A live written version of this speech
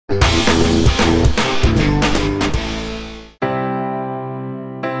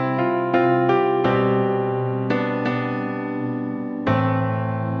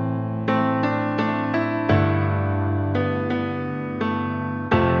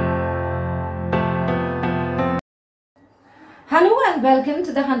Hello and welcome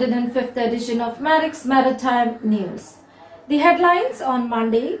to the 105th edition of Marex Maritime News. The headlines on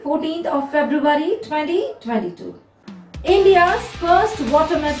Monday, 14th of February 2022. India's first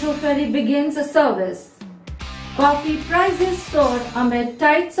water metro ferry begins service. Coffee prices soar amid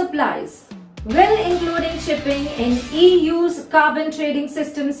tight supplies. Will including shipping in EU's carbon trading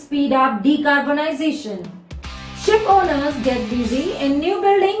system speed up decarbonization? Ship owners get busy in new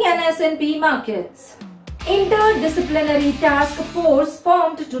building and S&P markets. Interdisciplinary task force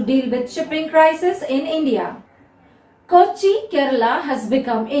formed to deal with shipping crisis in India. Kochi, Kerala has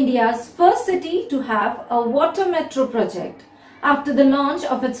become India's first city to have a water metro project after the launch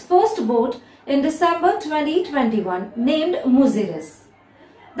of its first boat in December 2021 named Muziris.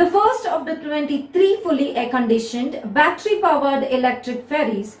 The first of the 23 fully air-conditioned, battery-powered electric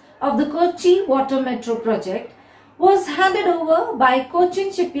ferries of the Kochi Water Metro project was handed over by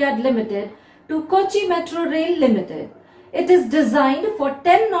Cochin Shipyard Limited to Kochi Metro Rail Limited. It is designed for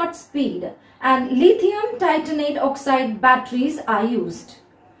 10 knot speed and lithium titanate oxide batteries are used.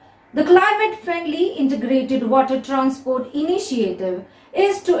 The climate-friendly integrated water transport initiative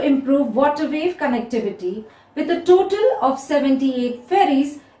is to improve waterway connectivity with a total of 78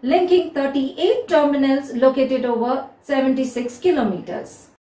 ferries linking 38 terminals located over 76 kilometers.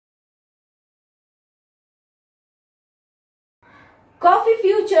 Coffee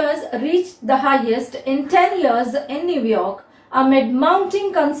futures reached the highest in 10 years in New York amid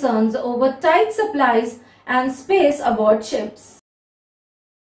mounting concerns over tight supplies and space aboard ships.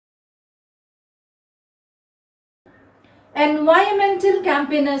 Environmental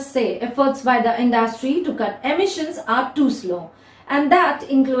campaigners say efforts by the industry to cut emissions are too slow, and that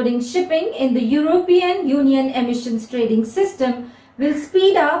including shipping in the European Union emissions trading system will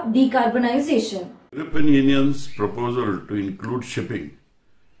speed up decarbonization. European Union's proposal to include shipping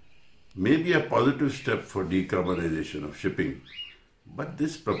may be a positive step for decarbonization of shipping, but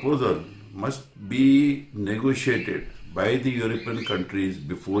this proposal must be negotiated by the European countries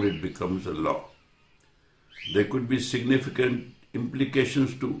before it becomes a law. There could be significant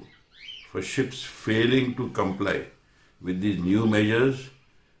implications too for ships failing to comply with these new measures,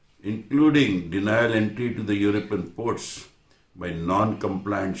 including denial entry to the European ports by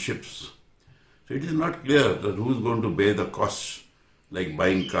non-compliant ships. So it is not clear that who is going to bear the costs, like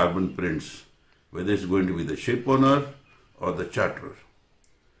buying carbon prints, whether it's going to be the ship owner or the charterer.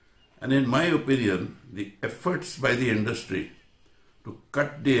 And in my opinion, the efforts by the industry to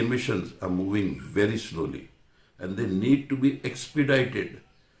cut the emissions are moving very slowly, and they need to be expedited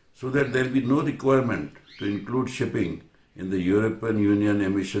so that there will be no requirement to include shipping in the European Union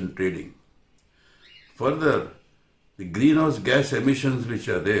emission trading. Further, the greenhouse gas emissions which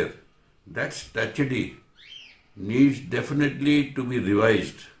are there, that strategy needs definitely to be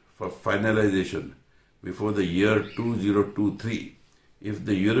revised for finalization before the year 2023 if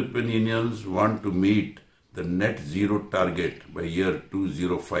the European Unions want to meet the net zero target by year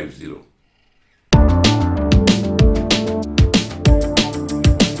 2050.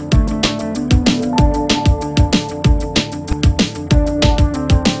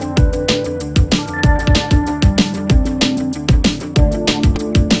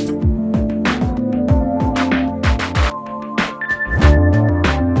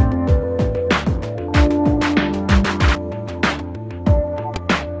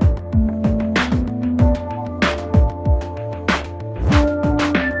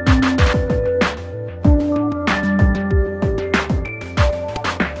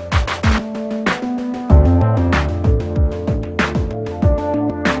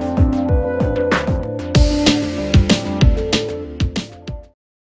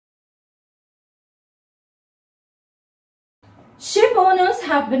 Ship owners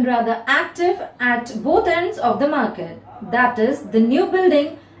have been rather active at both ends of the market, that is, the new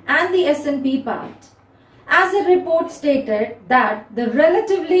building and the S&P part. As a report stated that the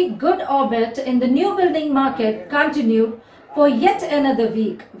relatively good orbit in the new building market continued for yet another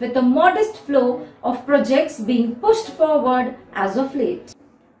week, with a modest flow of projects being pushed forward as of late.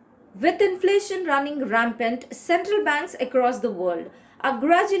 With inflation running rampant, central banks across the world are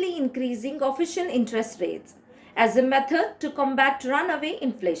gradually increasing official interest rates as a method to combat runaway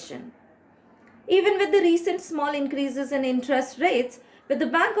inflation. Even with the recent small increases in interest rates, with the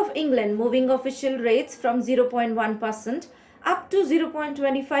Bank of England moving official rates from 0.1% up to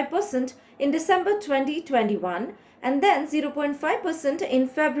 0.25% in December 2021 and then 0.5% in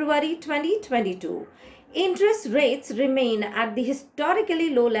February 2022, interest rates remain at the historically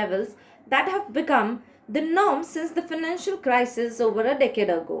low levels that have become the norm since the financial crisis over a decade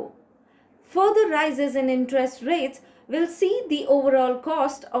ago. Further rises in interest rates will see the overall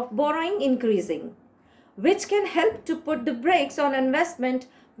cost of borrowing increasing. which can help to put the brakes on investment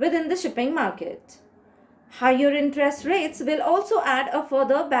within the shipping market. Higher interest rates will also add a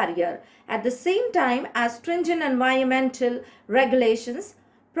further barrier at the same time as stringent environmental regulations,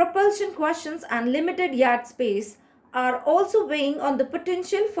 propulsion questions and limited yard space are also weighing on the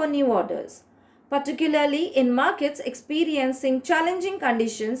potential for new orders, particularly in markets experiencing challenging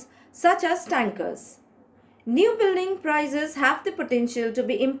conditions such as tankers. New building prices have the potential to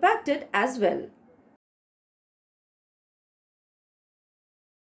be impacted as well.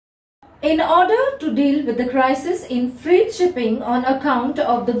 In order to deal with the crisis in freight shipping on account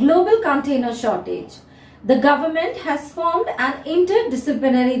of the global container shortage, the government has formed an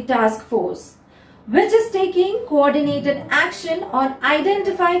interdisciplinary task force, which is taking coordinated action on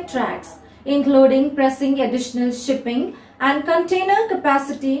identified tracks, including pressing additional shipping and container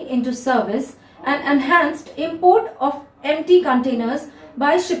capacity into service and enhanced import of empty containers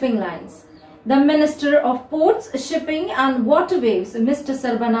by shipping lines. The Minister of Ports, Shipping and Waterways, Mr.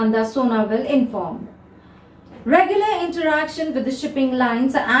 Sarbananda Sonawal, informed. Regular interaction with the shipping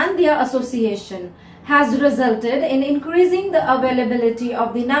lines and their association has resulted in increasing the availability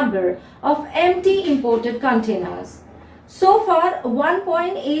of the number of empty imported containers. So far,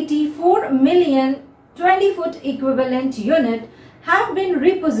 1.84 million 20-foot equivalent units have been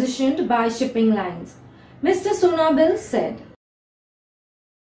repositioned by shipping lines, Mr. Sonawal said.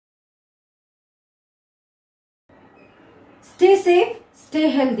 Stay safe, stay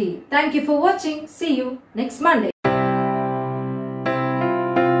healthy. Thank you for watching. See you next Monday.